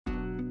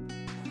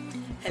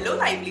Hello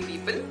lively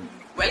people,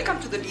 welcome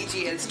to the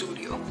DGL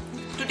studio.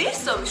 Today's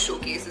service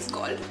showcase is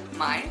called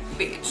My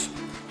Page.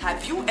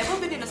 Have you ever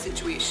been in a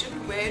situation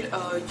where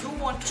you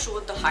want to show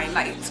the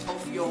highlights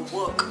of your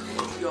work,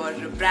 your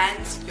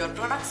brands, your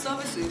product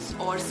services,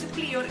 or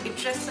simply your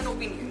interests and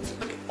opinions,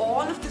 but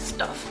all of this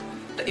stuff,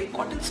 the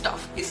important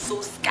stuff, is so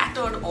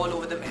scattered all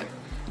over the web,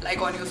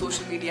 like on your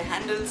social media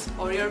handles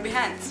or your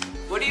Behance?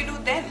 What do you do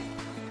then?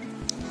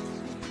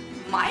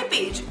 My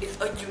Page is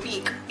a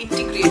unique,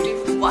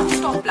 integrated,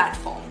 one-stop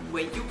platform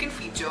where you can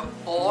feature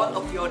all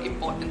of your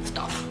important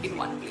stuff in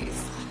one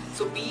place.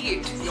 So be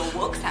it your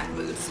work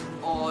samples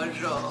or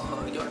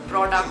your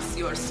products,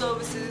 your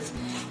services,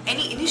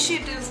 any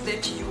initiatives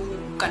that you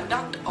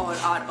conduct or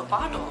are a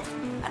part of,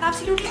 and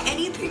absolutely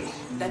anything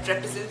that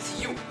represents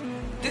you.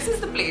 This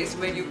is the place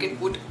where you can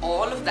put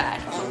all of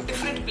that on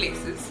different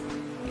places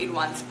in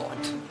one spot.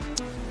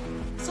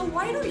 So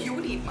why do you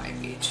need My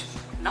Page?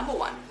 Number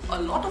one,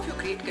 a lot of your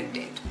great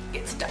content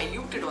gets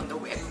diluted on the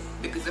web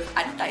because of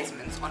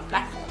advertisements on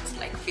platforms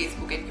like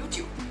Facebook and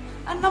YouTube.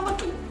 And number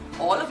two,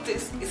 all of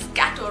this is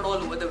scattered all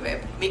over the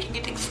web, making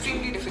it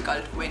extremely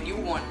difficult when you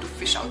want to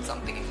fish out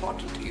something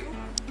important to you.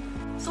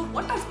 So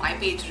what does My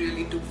Page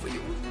really do for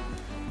you?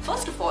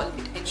 First of all,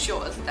 it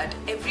ensures that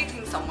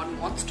everything someone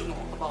wants to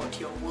know about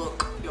your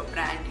work, your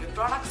brand, your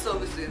product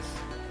services,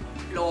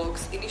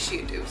 blogs,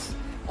 initiatives,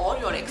 or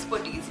your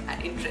expertise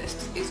and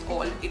interests is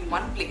all in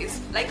one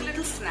place, like a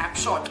little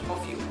snapshot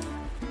of you.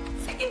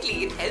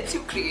 Secondly, it helps you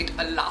create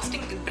a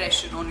lasting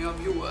impression on your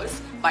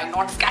viewers by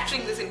not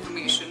scattering this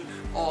information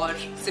or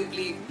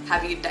simply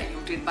having it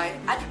diluted by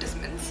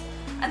advertisements.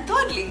 And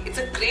thirdly, it's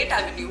a great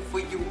avenue for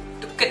you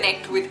to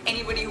connect with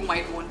anybody who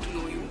might want to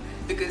know you,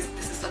 because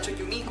this is such a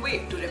unique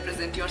way to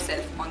represent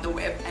yourself on the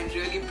web and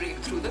really break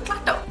through the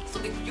clutter. So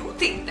if you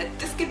think that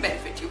this can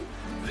benefit you,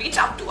 reach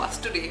out to us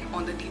today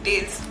on the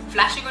details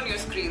flashing on your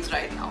screens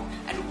right now,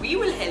 and we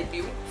will help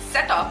you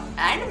set up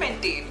and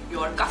maintain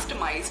your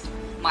customized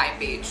My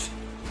Page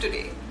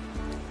today.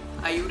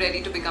 Are you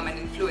ready to become an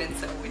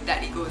influencer with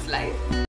Daddy Goes Live?